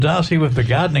Darcy with the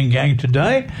Gardening Gang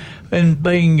today, and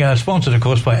being sponsored, of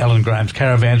course, by Alan Graham's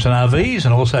Caravans and RVs,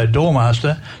 and also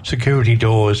Doormaster Security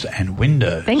Doors and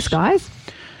Windows. Thanks, guys.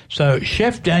 So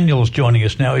Chef Daniel's joining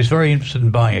us now. He's very interested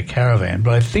in buying a caravan,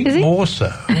 but I think more so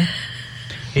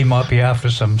he might be after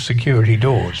some security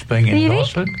doors, being in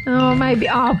Gosford. Oh, maybe.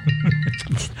 Oh,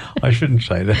 I shouldn't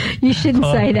say that. You shouldn't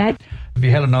say that. Have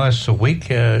you had a nice week,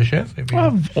 Chef?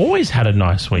 I've always had a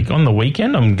nice week. On the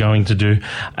weekend, I'm going to do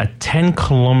a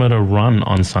 10-kilometre run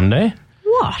on Sunday.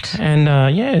 What? And,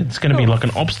 it's going to be like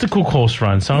an obstacle course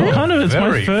run. So it's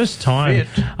my first time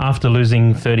after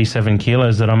losing 37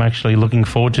 kilos that I'm actually looking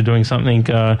forward to doing something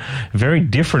very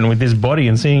different with this body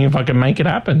and seeing if I can make it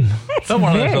happen. It's not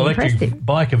one of those electric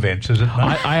bike events, is it?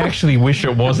 I actually wish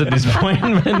it was at this point,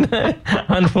 but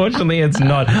unfortunately it's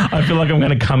not. I feel like I'm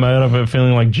going to come out of it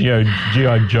feeling like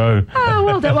G.I. Joe. Oh,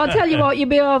 well, I'll tell you what, you'll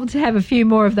be able to have a few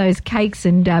more of those cakes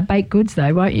and baked goods,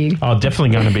 though, won't you? I'm definitely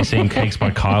going to be seeing Cakes by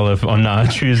Kyla on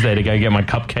Tuesday to go get my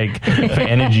cupcake for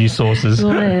energy sources.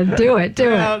 Well, do it.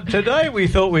 Today we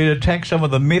thought we'd attack some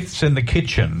of the myths in the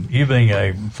kitchen. You being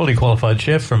a fully qualified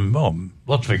chef from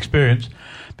lots of experience,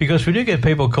 because we do get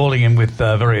people calling in with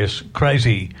various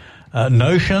crazy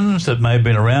notions that may have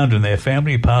been around in their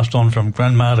family, passed on from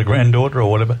grandma to granddaughter or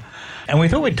whatever. And we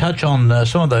thought we'd touch on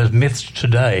some of those myths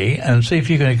today and see if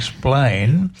you can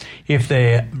explain if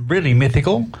they're really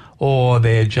mythical or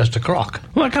they're just a crock.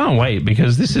 Well, I can't wait,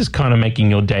 because this is kind of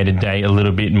making your day-to-day a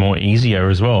little bit more easier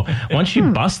as well. Once you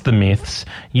bust the myths,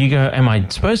 you go, am I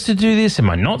supposed to do this? Am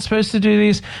I not supposed to do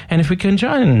this? And if we can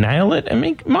try and nail it,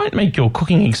 it might make your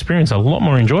cooking experience a lot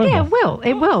more enjoyable. Yeah,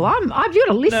 it will. I've got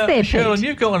a list there, Pete. Cheryl,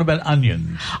 you've gone on about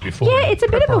onions before. Yeah, it's a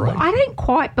bit of I don't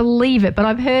quite believe it, but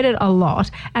I've heard it a lot.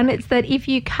 And it's that if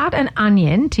you cut an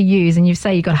onion to use and you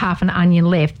say you've got half an onion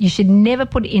left, you should never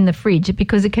put it in the fridge,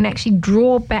 because it can actually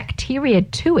draw bacteria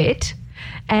to it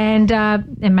and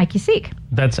make you sick.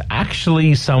 That's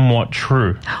actually somewhat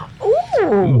true.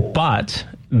 Ooh. But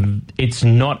it's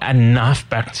not enough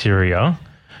bacteria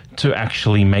to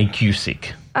actually make you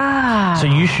sick. So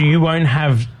you won't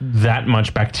have that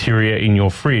much bacteria in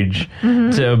your fridge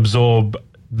to absorb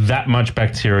that much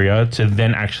bacteria to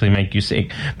then actually make you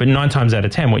sick. But 9 times out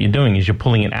of 10, what you're doing is you're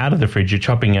pulling it out of the fridge, you're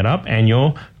chopping it up, and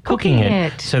you're cooking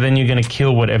it. So then you're going to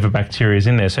kill whatever bacteria is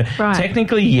in there. So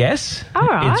technically, yes,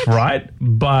 it's right,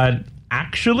 but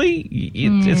actually,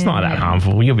 it's not that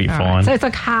harmful. You'll be fine. Right. So it's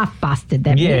like half busted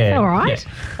then. Yeah. All right.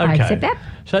 Yeah. Okay. I accept that.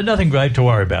 So nothing great to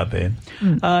worry about there.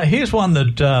 Here's one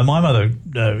that my mother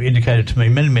indicated to me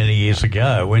many, many years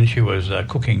ago when she was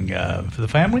cooking for the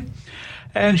family.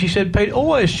 And she said, Pete,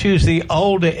 always choose the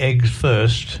older eggs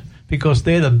first, because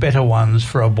they're the better ones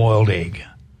for a boiled egg.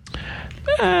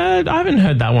 I haven't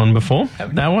heard that one before.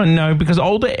 That one, no, because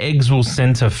older eggs will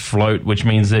center float, which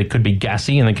means they could be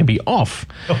gassy and they can be off,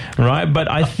 right? But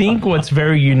I think what's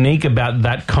very unique about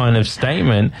that kind of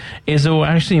statement is it will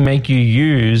actually make you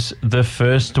use the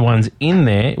first ones in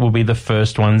there will be the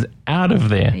first ones out of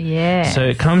there. Yeah. So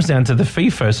it comes down to the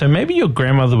FIFO. So maybe your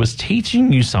grandmother was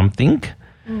teaching you something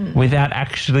without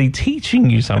actually teaching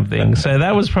you something. So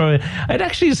that was probably, it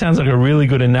actually sounds like a really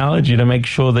good analogy to make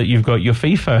sure that you've got your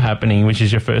FIFO happening, which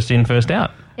is your first in, first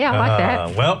out. Yeah, I like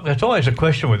that. Well, that's always a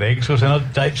question with eggs, because they're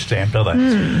not date stamped, are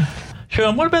they?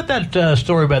 Sure, what about that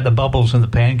story about the bubbles in the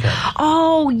pancake?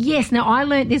 Oh, yes. Now, I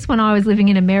learnt this when I was living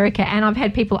in America, and I've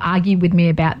had people argue with me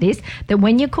about this, that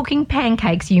when you're cooking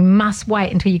pancakes, you must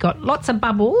wait until you got lots of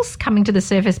bubbles coming to the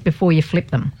surface before you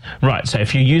flip them. Right. So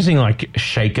if you're using like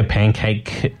shaker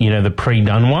pancake, the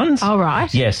pre-done ones. All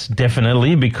right. Yes,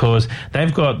 definitely, because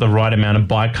they've got the right amount of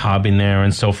bicarb in there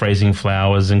and self-raising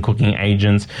flours and cooking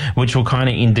agents, which will kind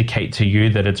of indicate to you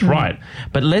that it's right.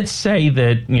 But let's say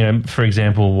that, for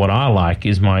example, what I like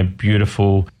is my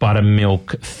beautiful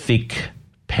buttermilk thick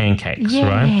pancakes,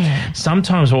 right?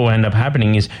 Sometimes what will end up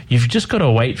happening is you've just got to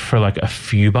wait for like a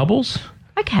few bubbles.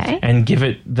 Okay. And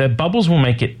the bubbles will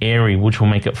make it airy, which will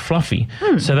make it fluffy.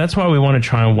 So that's why we want to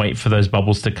try and wait for those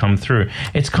bubbles to come through.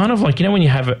 It's kind of like, when you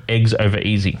have eggs over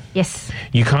easy. Yes.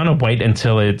 You kind of wait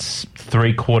until it's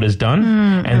 3/4 done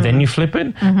and then you flip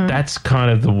it. That's kind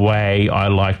of the way I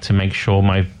like to make sure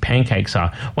my pancakes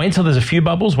are. Wait until there's a few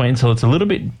bubbles, wait until it's a little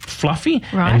bit fluffy,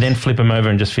 and then flip them over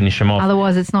and just finish them off.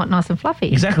 Otherwise, it's not nice and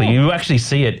fluffy. Exactly. Cool. You actually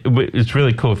see it. It's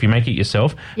really cool. If you make it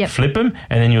yourself, flip them,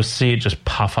 and then you'll see it just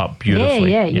puff up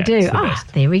beautifully. Yeah, you do.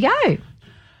 There we go.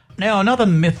 Now, another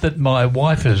myth that my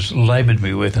wife has laboured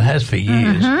me with and has for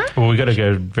years. Well, we've got to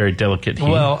go very delicate here.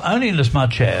 Well, only in as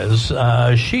much as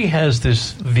she has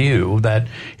this view that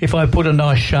if I put a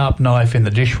nice sharp knife in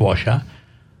the dishwasher,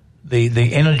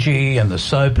 the energy and the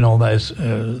soap and all those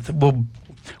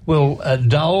will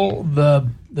dull the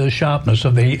the sharpness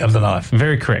of the knife.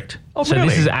 Very correct. Oh, so really?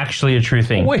 this is actually a true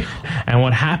thing. Wait. And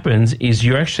what happens is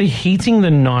you're actually heating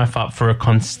the knife up for a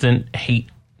constant heat,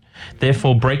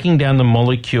 therefore breaking down the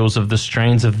molecules of the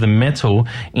strains of the metal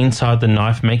inside the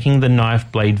knife, making the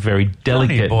knife blade very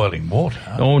delicate. Only boiling water.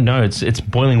 Oh, no, it's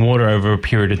boiling water over a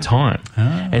period of time.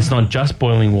 It's not just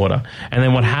boiling water. And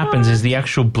then what happens is the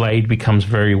actual blade becomes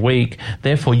very weak,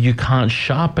 therefore you can't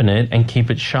sharpen it and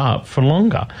keep it sharp for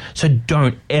longer. So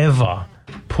don't ever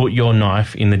put your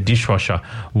knife in the dishwasher.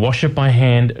 Wash it by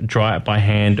hand, dry it by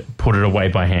hand, put it away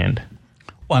by hand.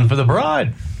 One for the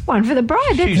bride. One for the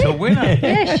bride. That's She's it. a winner.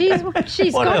 Yeah,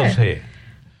 she's What got else it. here?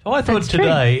 So I thought That's true.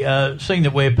 today, seeing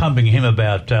that we're pumping him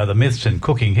about the myths in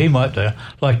cooking, he might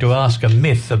like to ask a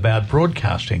myth about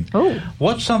broadcasting. Oh.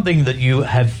 What's something that you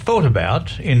have thought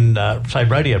about in, say,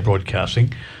 radio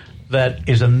broadcasting that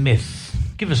is a myth?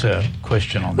 Give us a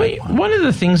question on that one. One of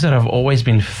the things that I've always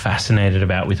been fascinated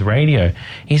about with radio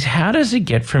is how does it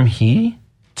get from here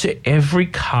to every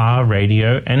car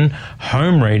radio and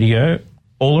home radio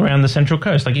all around the Central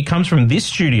Coast? Like, it comes from this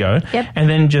studio and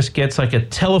then just gets like a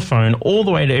telephone all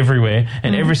the way to everywhere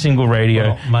and every single radio.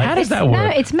 Well, mate, how does that work? No,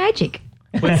 it's magic.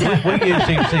 We're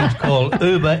using things called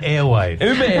Uber Airwaves.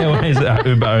 Uber Airways,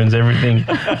 Uber owns everything.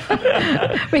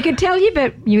 We could tell you,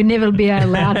 but you would never be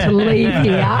allowed to leave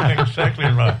here. Exactly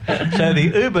right. So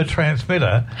the Uber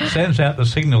transmitter sends out the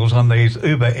signals on these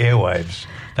Uber airwaves.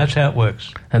 That's how it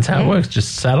works. That's how it works,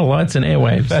 just satellites and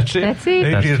airwaves. That's it. That's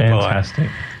it. That's Easy as pie. fantastic.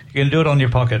 You can do it on your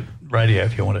pocket radio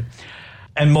if you want it.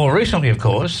 And more recently, of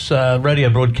course, radio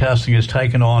broadcasting has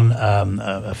taken on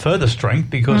a further strength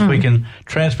because we can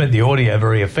transmit the audio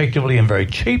very effectively and very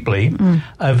cheaply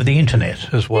over the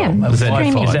internet as well. Yeah, And Is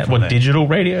Wi-Fi that from what there. digital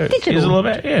radio is all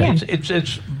about? Yeah.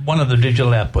 It's one of the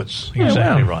digital outputs.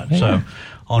 Exactly wow. right. Yeah. So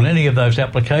on any of those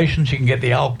applications, you can get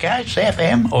the old Coast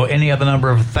FM or any other number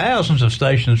of thousands of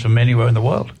stations from anywhere in the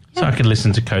world. So I could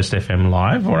listen to Coast FM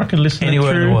live, or I could listen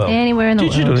Anywhere in the world. Anywhere in the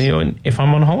digitally, world. or if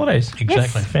I'm on holidays.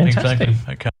 Exactly. Fantastic.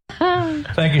 Exactly. Okay.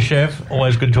 Thank you, Chef.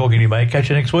 Always good talking to you, mate. Catch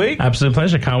you next week. Absolute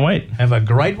pleasure. Can't wait. Have a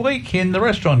great week in the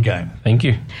restaurant game. Thank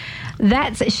you.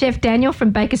 That's Chef Daniel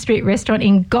from Baker Street Restaurant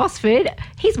in Gosford.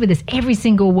 He's with us every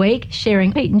single week,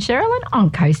 sharing Pete and Sherilyn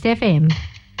on Coast FM.